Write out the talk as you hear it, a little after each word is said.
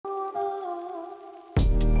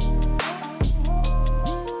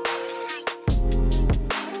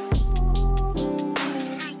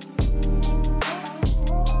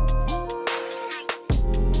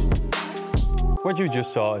What you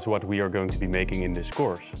just saw is what we are going to be making in this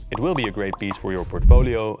course. It will be a great piece for your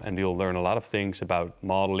portfolio and you'll learn a lot of things about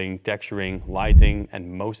modeling, texturing, lighting,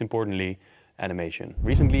 and most importantly, animation.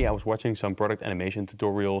 Recently I was watching some product animation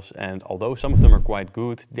tutorials, and although some of them are quite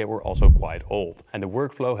good, they were also quite old. And the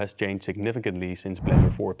workflow has changed significantly since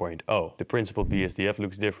Blender 4.0. The principled BSDF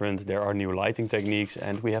looks different, there are new lighting techniques,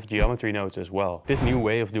 and we have geometry nodes as well. This new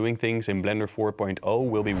way of doing things in Blender 4.0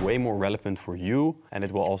 will be way more relevant for you, and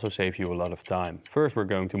it will also save you a lot of time. First we're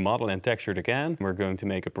going to model and texture the can. We're going to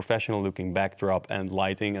make a professional looking backdrop and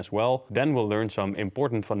lighting as well. Then we'll learn some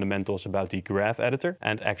important fundamentals about the graph editor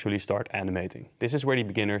and actually start animating. This is where the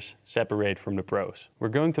beginners separate from the pros. We're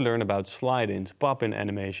going to learn about slide-ins, pop-in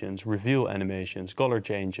animations, reveal animations, color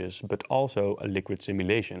changes, but also a liquid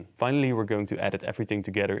simulation. Finally, we're going to edit everything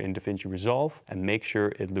together in DaVinci Resolve and make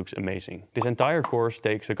sure it looks amazing. This entire course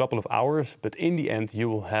takes a couple of hours, but in the end you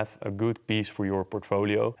will have a good piece for your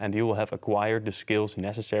portfolio and you will have acquired the skills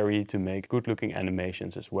necessary to make good-looking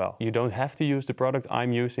animations as well. You don't have to use the product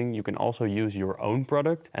I'm using, you can also use your own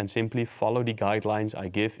product and simply follow the guidelines I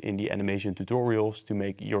give in the animation tutorials to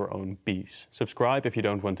make your own piece. Subscribe if you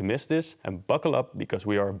don't want to miss this, and buckle up because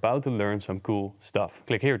we are about to learn some cool stuff.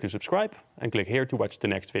 Click here to subscribe and click here to watch the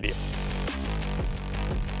next video.